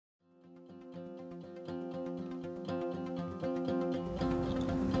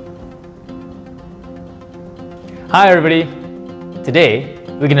Hi everybody! Today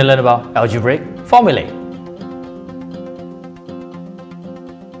we're going to learn about algebraic formulae.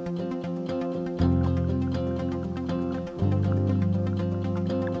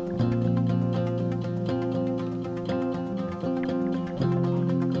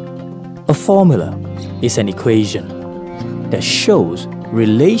 A formula is an equation that shows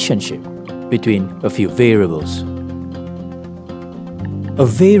relationship between a few variables. A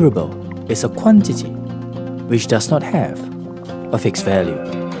variable is a quantity which does not have a fixed value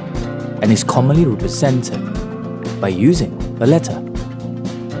and is commonly represented by using a letter.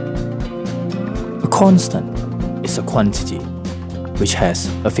 A constant is a quantity which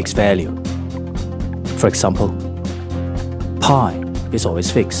has a fixed value. For example, pi is always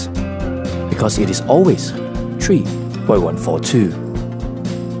fixed because it is always 3.142.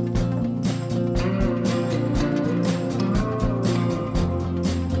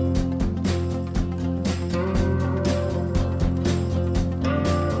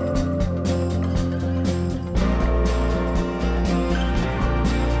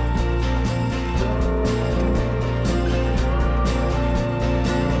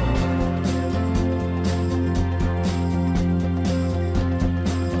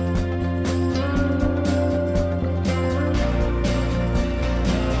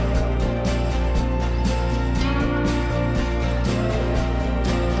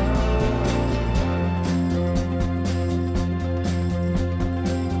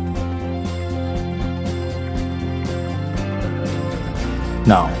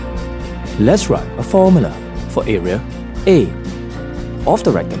 Now, let's write a formula for area A of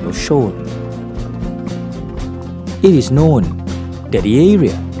the rectangle shown. It is known that the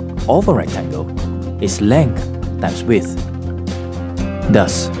area of a rectangle is length times width.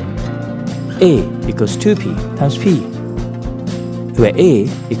 Thus, A equals 2p times p, where A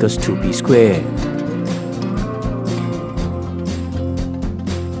equals 2p squared.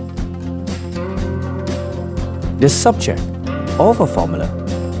 The subject of a formula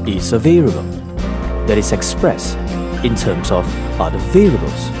is a variable that is expressed in terms of other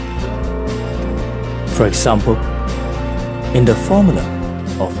variables. For example, in the formula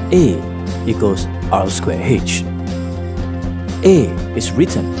of A equals r squared h, A is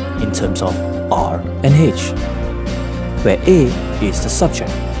written in terms of r and h, where A is the subject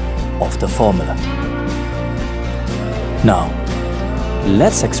of the formula. Now,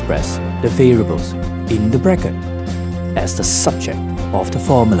 let's express the variables in the bracket as the subject of the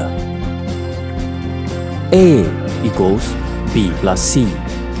formula. A equals b plus c.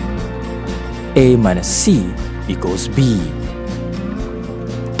 A minus c equals b.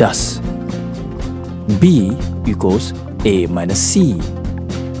 Thus, b equals a minus c.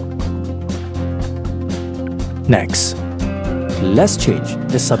 Next, let's change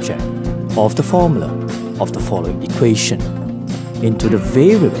the subject of the formula of the following equation into the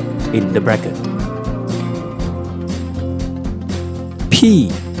variable in the bracket.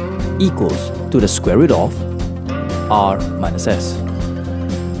 P equals to the square root of r minus s.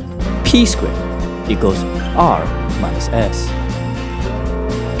 P squared equals r minus s.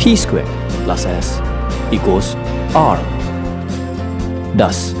 P squared plus s equals r.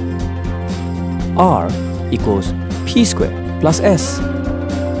 Thus, r equals p squared plus s.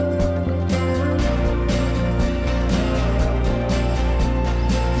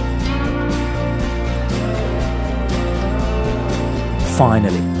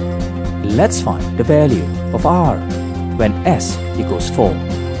 Finally, let's find the value of r when s equals 4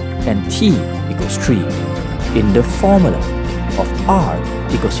 and t equals 3 in the formula of r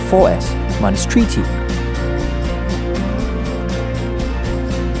equals 4s minus 3t.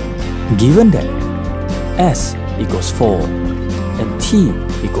 Given that s equals 4 and t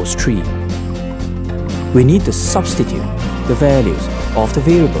equals 3, we need to substitute the values of the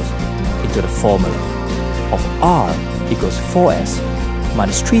variables into the formula of r equals 4s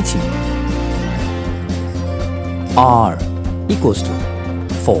minus 3t. R equals to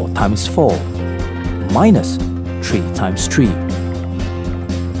 4 times 4 minus 3 times 3.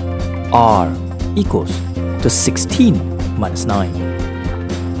 R equals to 16 minus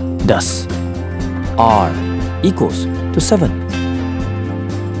 9. Thus, R equals to 7.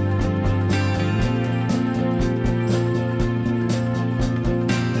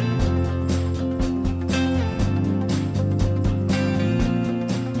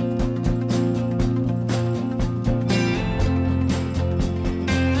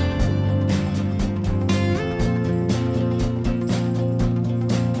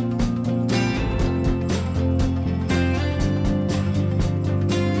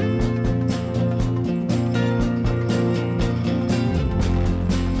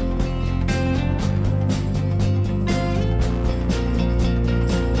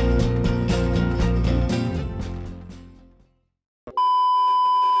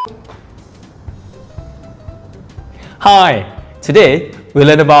 Hi! Today, we'll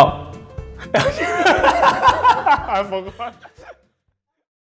learn about... I forgot.